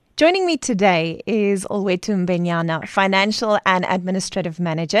Joining me today is Olwethu Mbenyana, Financial and Administrative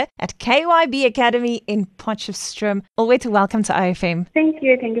Manager at KYB Academy in Potchefstroom. Olwethu, welcome to IFM. Thank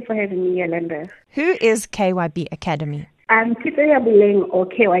you. Thank you for having me, Yolanda. Who is KYB Academy? Kitso Ya Boleng, or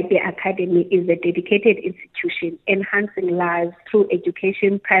KYB Academy, is a dedicated institution enhancing lives through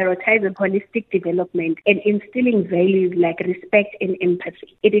education, prioritizing holistic development, and instilling values like respect and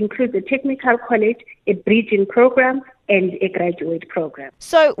empathy. It includes a technical college, a bridging program, and a graduate program.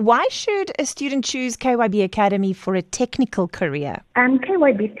 So why should a student choose KYB Academy for a technical career?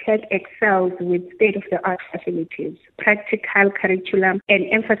 KYB Tech excels with state-of-the-art facilities, practical curriculum, and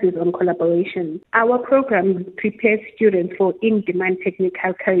emphasis on collaboration. Our program prepares students for in-demand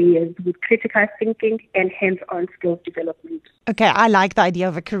technical careers with critical thinking and hands-on skills development. Okay, I like the idea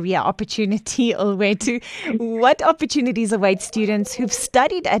of a career opportunity, Olwethu. What opportunities await students who've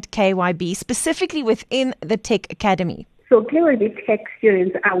studied at KYB, specifically within the Tech Academy? So KYB Tech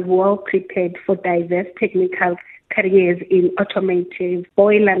students are well prepared for diverse technical careers in automotive,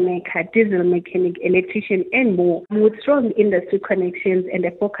 boiler maker, diesel mechanic, electrician, and more. With strong industry connections and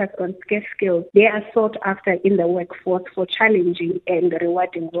a focus on scarce skills, they are sought after in the workforce for challenging and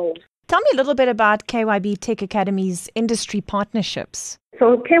rewarding roles. Tell me a little bit about KYB Tech Academy's industry partnerships.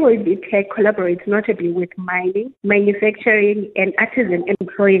 So KYB Tech collaborates notably with mining, manufacturing, and artisan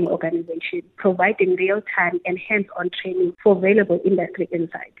employing organizations, providing real-time and hands-on training for valuable industry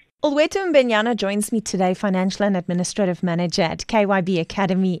insights. Olwethu Mbenyana joins me today, Financial and Administrative Manager at KYB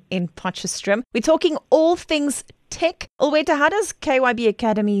Academy in Potchefstroom. We're talking all things tech. Olwethu, how does KYB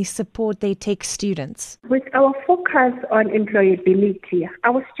Academy support their tech students? With our focus on employability,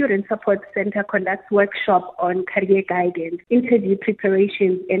 our Student Support Center conducts workshops on career guidance, interview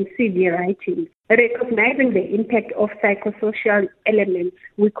preparations, and CV writing. Recognizing the impact of psychosocial elements,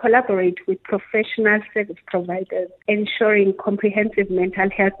 we collaborate with professional service providers, ensuring comprehensive mental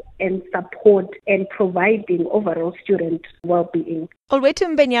health and support and providing overall student well-being.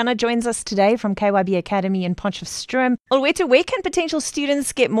 Olwethu Mbenyana joins us today from KYB Academy in Potchefstroom. Olwethu, where can potential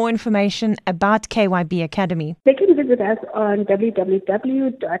students get more information about KYB Academy? They can visit us on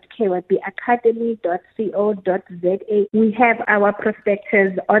www.kybacademy.co.za. We have our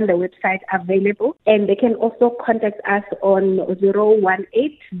prospectus on the website available, and they can also contact us on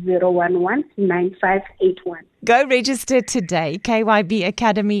 018-011-9581. Go register today, KYB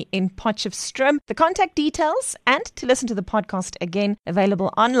Academy in Potchefstroom. The contact details and to listen to the podcast again,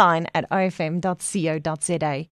 available online at ofm.co.za.